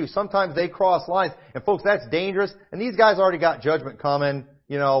 Sometimes they do. Sometimes they cross lines. And folks, that's dangerous. And these guys already got judgment coming.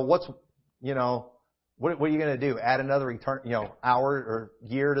 What are you going to do? Add another hour or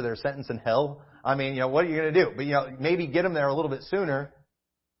year to their sentence in hell? I mean, what are you going to do? But, maybe get them there a little bit sooner.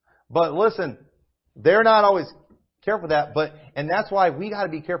 But listen, they're not always careful with that. And that's why we got to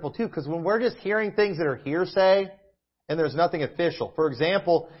be careful too, because when we're just hearing things that are hearsay and there's nothing official. For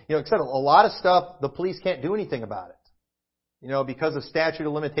example, except a lot of stuff, the police can't do anything about it. Because of statute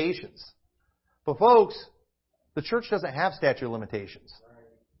of limitations. But folks, the church doesn't have statute of limitations.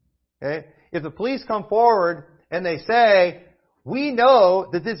 Okay? If the police come forward and they say, we know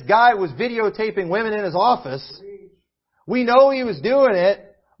that this guy was videotaping women in his office. We know he was doing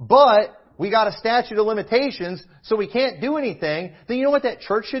it, but we got a statute of limitations, so we can't do anything. Then you know what that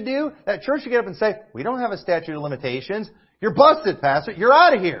church should do? That church should get up and say, we don't have a statute of limitations. You're busted, pastor. You're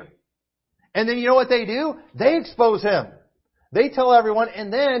out of here. And then you know what they do? They expose him. They tell everyone,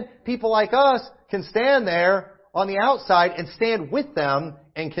 and then people like us can stand there on the outside and stand with them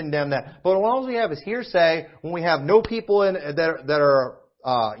and condemn that. But all we have is hearsay when we have no people that are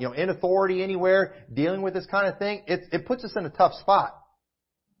in authority anywhere dealing with this kind of thing. It puts us in a tough spot.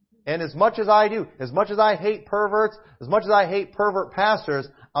 And as much as I hate perverts, as much as I hate pervert pastors,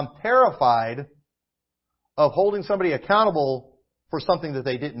 I'm terrified of holding somebody accountable for something that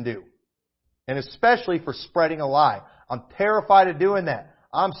they didn't do. And especially for spreading a lie. I'm terrified of doing that.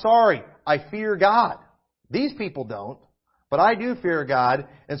 I'm sorry. I fear God. These people don't. But I do fear God.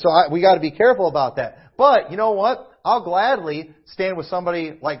 And so we got to be careful about that. But you know what? I'll gladly stand with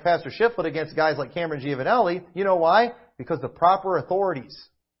somebody like Pastor Shiflett against guys like Cameron Giovanelli. You know why? Because the proper authorities,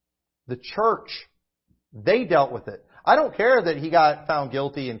 the church, they dealt with it. I don't care that he got found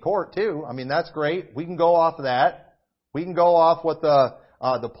guilty in court too. I mean, that's great. We can go off of that. We can go off what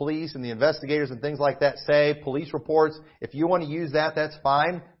the police and the investigators and things like that say, police reports. If you want to use that, that's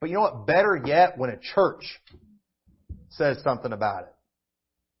fine. But you know what? Better yet, when a church says something about it.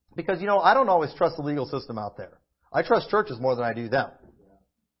 Because, I don't always trust the legal system out there. I trust churches more than I do them.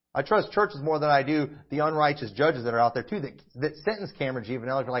 I trust churches more than I do the unrighteous judges that are out there too, that sentenced Cameron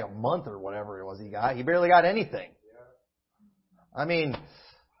Giovanelli for like a month or whatever it was he got. He barely got anything. I mean,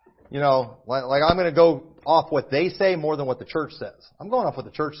 like I'm going to go off what they say more than what the church says. I'm going off what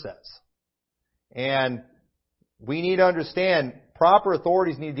the church says. And we need to understand proper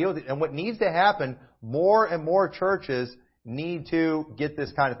authorities need to deal with it. And what needs to happen, more and more churches need to get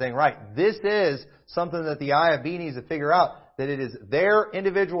this kind of thing right. This is something that the IFB needs to figure out, that it is their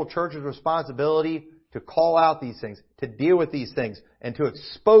individual church's responsibility to call out these things, to deal with these things, and to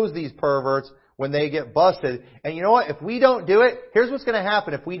expose these perverts when they get busted. And you know what? If we don't do it, here's what's going to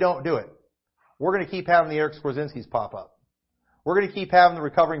happen if we don't do it. We're going to keep having the Eric Skwarczynskis pop up. We're going to keep having the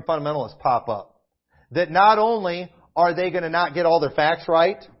recovering fundamentalists pop up. That not only are they going to not get all their facts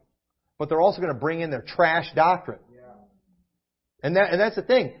right, but they're also going to bring in their trash doctrine. And that's the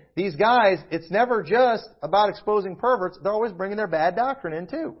thing. These guys, it's never just about exposing perverts. They're always bringing their bad doctrine in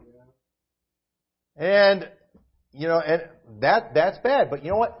too. And that's bad. But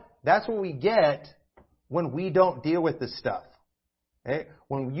you know what? That's what we get when we don't deal with this stuff. Okay?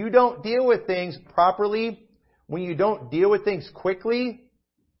 When you don't deal with things properly, when you don't deal with things quickly,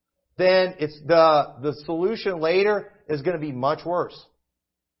 then it's the solution later is going to be much worse.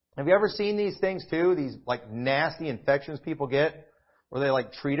 Have you ever seen these things too? These like nasty infections people get where they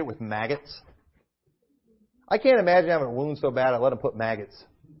like treat it with maggots. I can't imagine having a wound so bad I let them put maggots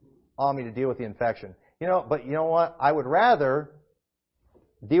on me to deal with the infection. But you know what? I would rather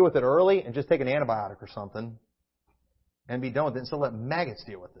deal with it early and just take an antibiotic or something and be done with it instead of let maggots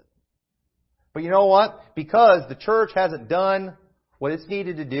deal with it. But you know what? Because the church hasn't done what it's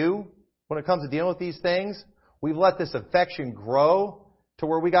needed to do when it comes to dealing with these things, we've let this infection grow to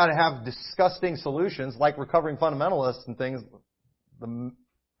where we got to have disgusting solutions like recovering fundamentalists and things. I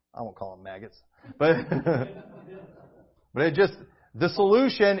won't call them maggots, but the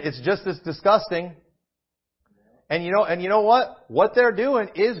solution is just as disgusting. And you know what? What they're doing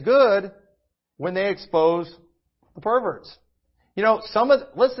is good when they expose the perverts.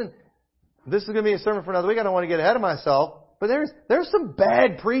 Listen, this is going to be a sermon for another week. I don't want to get ahead of myself, but there's some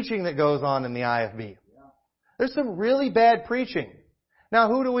bad preaching that goes on in the IFB. There's some really bad preaching. Now,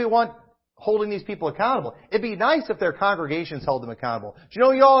 who do we want holding these people accountable? It'd be nice if their congregations held them accountable. Do you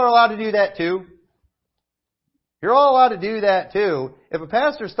know y'all are allowed to do that too? You're all allowed to do that too. If a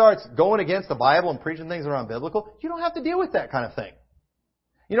pastor starts going against the Bible and preaching things that are unbiblical, you don't have to deal with that kind of thing.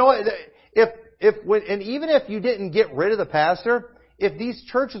 You know what? And even if you didn't get rid of the pastor, if these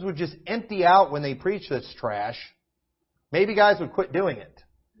churches would just empty out when they preach this trash, maybe guys would quit doing it.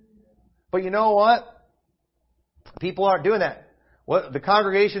 But you know what? People aren't doing that. The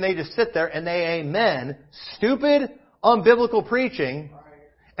congregation, they just sit there and they amen stupid, unbiblical preaching.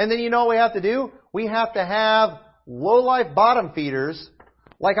 And then you know what we have to do? We have to have low-life bottom feeders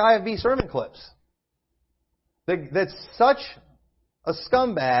like IFB sermon clips. That's such a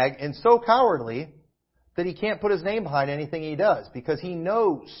scumbag and so cowardly that he can't put his name behind anything he does because he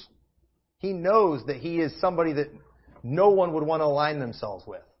knows that he is somebody that no one would want to align themselves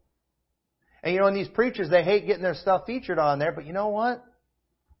with. And and these preachers, they hate getting their stuff featured on there, but you know what?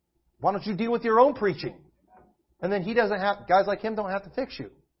 Why don't you deal with your own preaching? And then guys like him don't have to fix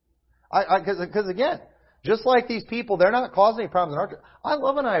you. Because again, just like these people, they're not causing any problems in our church. I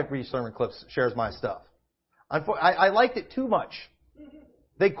love an IFB sermon clip shares my stuff. I liked it too much.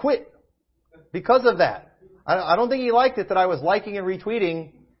 They quit because of that. I don't think he liked it that I was liking and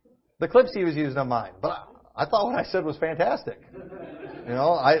retweeting the clips he was using of mine. But I thought what I said was fantastic.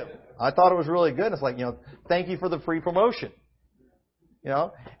 I thought it was really good. It's like, thank you for the free promotion.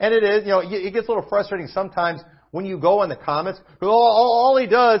 And it is, it gets a little frustrating sometimes when you go in the comments, all he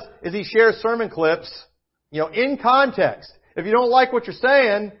does is he shares sermon clips, in context. If you don't like what you're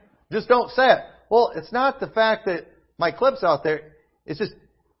saying, just don't say it. Well, it's not the fact that my clip's out there. It's just,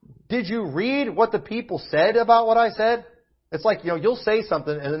 did you read what the people said about what I said? It's like, you'll say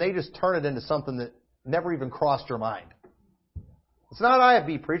something and then they just turn it into something that never even crossed your mind. It's not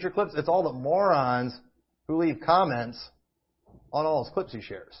IFB preacher clips. It's all the morons who leave comments on all his clips he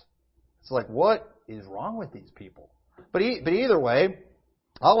shares. It's like, what is wrong with these people? But either way,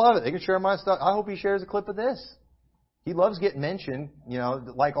 I love it. They can share my stuff. I hope he shares a clip of this. He loves getting mentioned,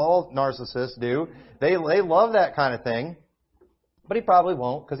 like all narcissists do. They love that kind of thing. But he probably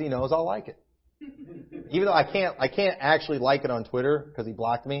won't because he knows I'll like it. Even though I can't actually like it on Twitter because he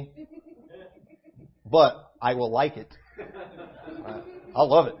blocked me. But I will like it. I'll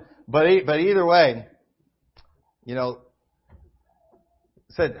love it. But either way,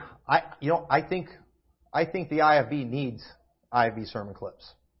 said I think the IFB needs IFB sermon clips.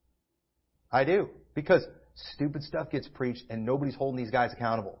 I do, because stupid stuff gets preached and nobody's holding these guys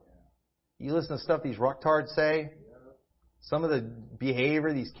accountable. You listen to stuff these rucktards say, some of the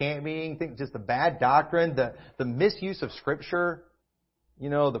behavior, these camp meeting things, just the bad doctrine, the misuse of Scripture,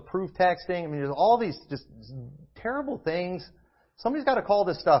 the proof texting. I mean, there's all these just terrible things. Somebody's got to call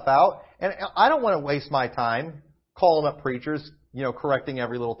this stuff out. And I don't want to waste my time calling up preachers, correcting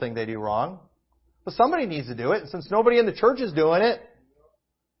every little thing they do wrong. But somebody needs to do it. And since nobody in the church is doing it,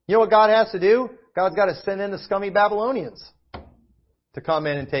 you know what God has to do? God's got to send in the scummy Babylonians to come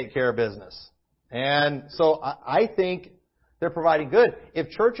in and take care of business. And so I think they're providing good. If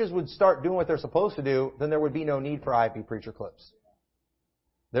churches would start doing what they're supposed to do, then there would be no need for IFB preacher clips.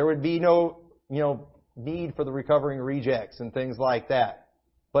 There would be no, need for the recovering rejects and things like that.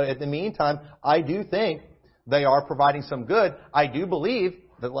 But in the meantime, I do think they are providing some good. I do believe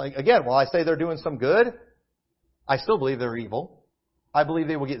that, while I say they're doing some good, I still believe they're evil. I believe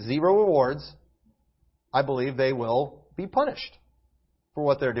they will get zero rewards. I believe they will be punished for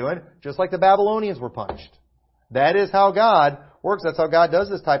what they're doing, just like the Babylonians were punished. That is how God works. That's how God does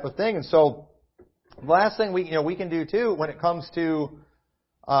this type of thing. And so, the last thing we can do too when it comes to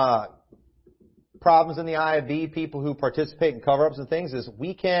problems in the IFB, people who participate in cover-ups and things, is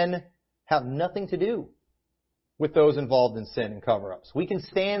we can have nothing to do with those involved in sin and cover-ups. We can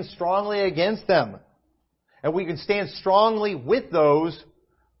stand strongly against them. And we can stand strongly with those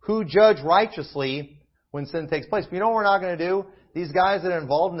who judge righteously when sin takes place. But you know what we're not going to do? These guys that are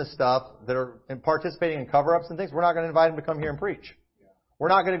involved in this stuff, that are participating in cover-ups and things, we're not going to invite them to come here and preach. We're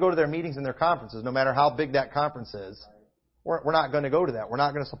not going to go to their meetings and their conferences, no matter how big that conference is. We're not going to go to that. We're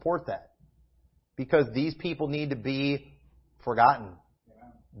not going to support that. Because these people need to be forgotten.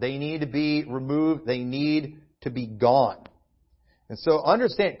 They need to be removed. They need to be gone. And so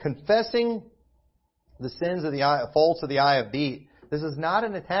understand, confessing the sins of the faults of the IFB, this is not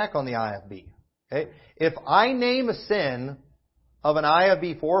an attack on the IFB. Okay? If I name a sin of an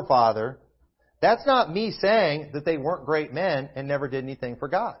IFB forefather, that's not me saying that they weren't great men and never did anything for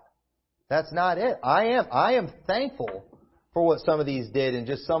God. That's not it. I am thankful for what some of these did and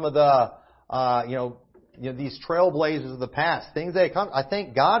just some of the these trailblazers of the past, things that come. I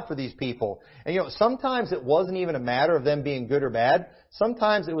thank God for these people. And sometimes it wasn't even a matter of them being good or bad.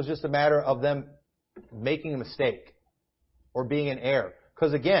 Sometimes it was just a matter of them making a mistake or being in error.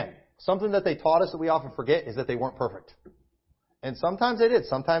 Because again, something that they taught us that we often forget is that they weren't perfect. And sometimes they did.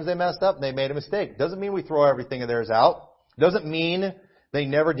 Sometimes they messed up and they made a mistake. Doesn't mean we throw everything of theirs out. Doesn't mean they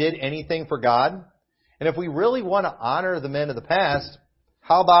never did anything for God. And if we really want to honor the men of the past,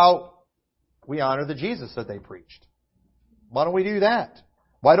 how about we honor the Jesus that they preached? Why don't we do that?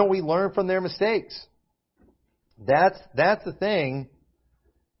 Why don't we learn from their mistakes? That's the thing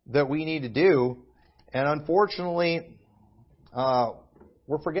that we need to do. And unfortunately,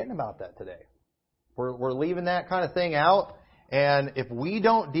 we're forgetting about that today. We're leaving that kind of thing out. And if we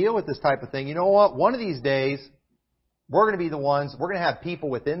don't deal with this type of thing, you know what? One of these days, we're going to be the ones, we're going to have people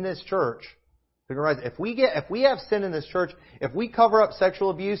within this church who can realize, if we have sin in this church, if we cover up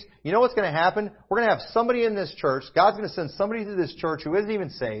sexual abuse, you know what's going to happen? We're going to have somebody in this church, God's going to send somebody to this church who isn't even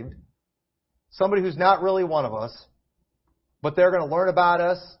saved, somebody who's not really one of us, but they're going to learn about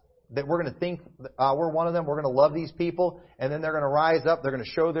us, that we're going to think we're one of them, we're going to love these people, and then they're going to rise up, they're going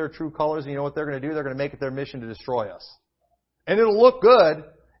to show their true colors, and you know what they're going to do? They're going to make it their mission to destroy us. And it'll look good,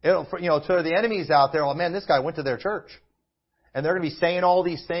 to the enemies out there, oh man, this guy went to their church. And they're going to be saying all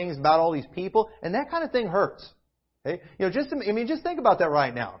these things about all these people, and that kind of thing hurts. Okay? Just think about that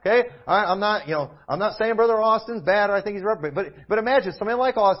right now. Okay? I'm not saying Brother Austin's bad or I think he's reprobate, but imagine somebody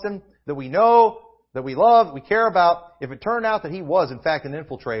like Austin that we know, that we love, that we care about, if it turned out that he was in fact an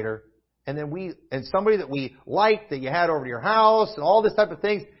infiltrator and somebody that we liked that you had over to your house and all this type of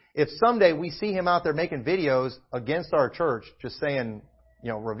things, if someday we see him out there making videos against our church, just saying,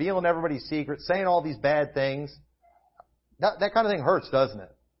 revealing everybody's secrets, saying all these bad things, that kind of thing hurts, doesn't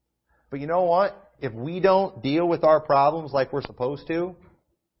it? But you know what? If we don't deal with our problems like we're supposed to,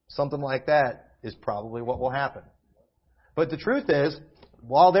 something like that is probably what will happen. But the truth is,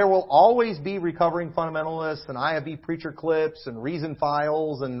 while there will always be recovering fundamentalists and IFB preacher clips and reason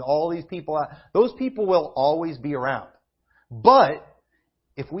files and all these people, those people will always be around. But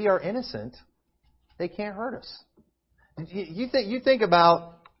if we are innocent, they can't hurt us. You think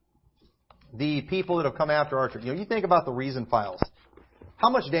about the people that have come after our church. You think about the reason files. How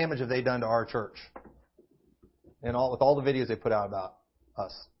much damage have they done to our church? And with all the videos they put out about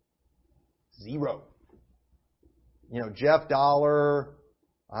us. 0. Jeff Dollar.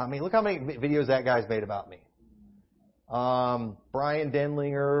 I mean, look how many videos that guy's made about me. Brian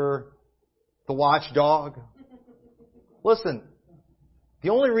Denlinger, the Watchdog. Listen, the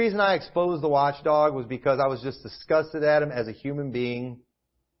only reason I exposed the Watchdog was because I was just disgusted at him as a human being,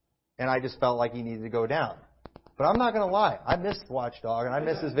 and I just felt like he needed to go down. But I'm not going to lie. I miss the Watchdog, and I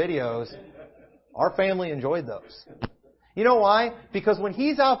miss his videos. Our family enjoyed those. You know why? Because when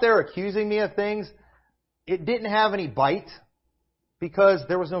he's out there accusing me of things, it didn't have any bite because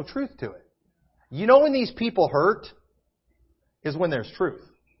there was no truth to it. When these people hurt is when there's truth.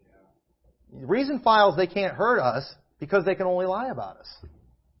 Reason files, they can't hurt us because they can only lie about us.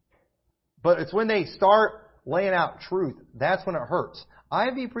 But it's when they start laying out truth, that's when it hurts.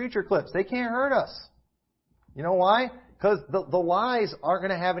 IFB preacher clips, they can't hurt us. You know why? Because the lies aren't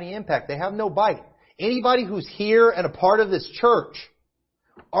going to have any impact. They have no bite. Anybody who's here and a part of this church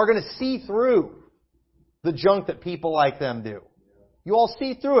are going to see through the junk that people like them do. You all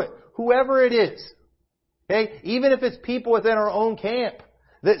see through it. Whoever it is. Okay? Even if it's people within our own camp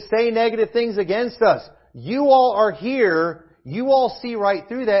that say negative things against us. You all are here. You all see right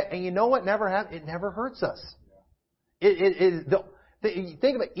through that. And you know what never happens? It never hurts us.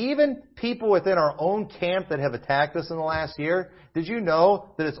 Think of it. Even people within our own camp that have attacked us in the last year, did you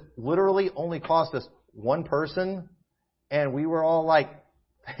know that it's literally only cost us one person? And we were all like,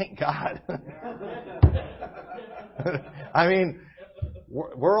 thank God. I mean,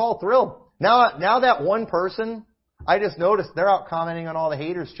 we're all thrilled. Now that one person, I just noticed they're out commenting on all the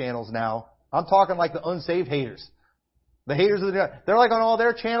haters' channels now. I'm talking like the unsaved haters. The haters they're like on all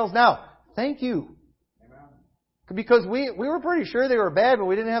their channels now. Thank you. Because we were pretty sure they were bad, but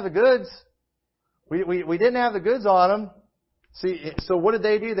we didn't have the goods. We didn't have the goods on them. See, so what did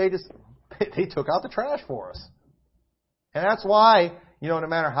they do? They took out the trash for us. And that's why, no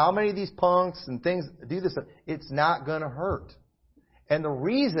matter how many of these punks and things do this, it's not going to hurt. And the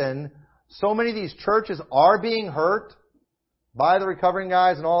reason so many of these churches are being hurt by the recovering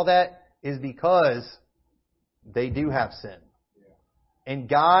guys and all that is because they do have sin. And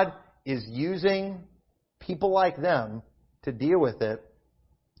God is using people like them to deal with it.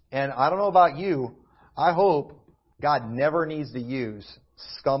 And I don't know about you, I hope God never needs to use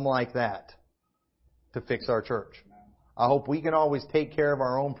scum like that to fix our church. I hope we can always take care of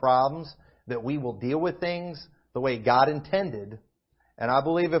our own problems, that we will deal with things the way God intended. And I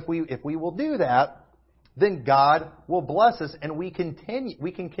believe if we will do that, then God will bless us and we can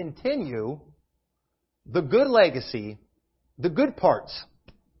continue the good legacy, the good parts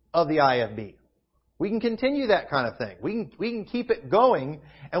of the IFB. We can continue that kind of thing. We can keep it going,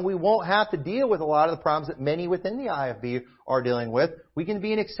 and we won't have to deal with a lot of the problems that many within the IFB are dealing with. We can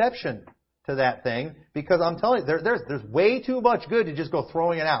be an exception to that thing, because I'm telling you, there's way too much good to just go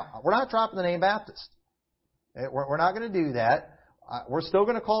throwing it out. We're not dropping the name Baptist. We're not going to do that. We're still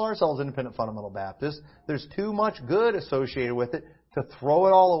going to call ourselves Independent Fundamental Baptists. There's too much good associated with it to throw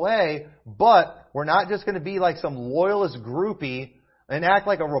it all away, but we're not just going to be like some loyalist groupie and act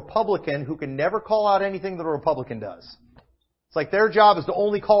like a Republican who can never call out anything that a Republican does. It's like their job is to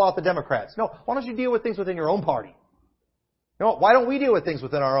only call out the Democrats. No, why don't you deal with things within your own party? Why don't we deal with things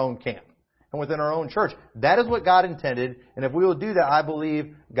within our own camp and within our own church? That is what God intended, and if we will do that, I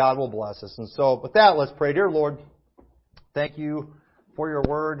believe God will bless us. And so, with that, let's pray. Dear Lord, thank you for your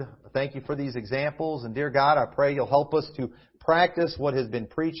word. Thank you for these examples. And dear God, I pray you'll help us to practice what has been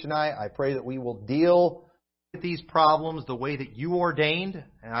preached tonight. I pray that we will deal with these problems the way that you ordained.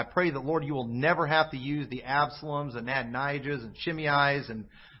 And I pray that, Lord, you will never have to use the Absaloms and Adonijahs and Shimei's and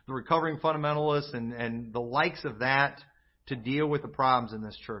the recovering fundamentalists and the likes of that to deal with the problems in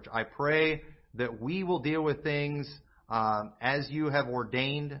this church. I pray that we will deal with things as you have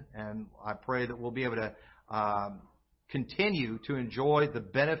ordained. And I pray that we'll be able to continue to enjoy the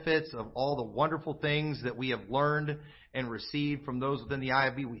benefits of all the wonderful things that we have learned and received from those within the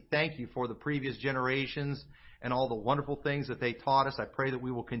IFB. We thank you for the previous generations and all the wonderful things that they taught us. I pray that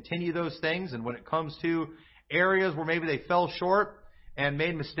we will continue those things. And when it comes to areas where maybe they fell short and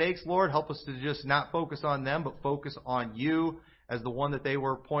made mistakes, Lord, help us to just not focus on them, but focus on you as the one that they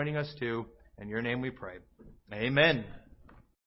were pointing us to. In your name we pray. Amen.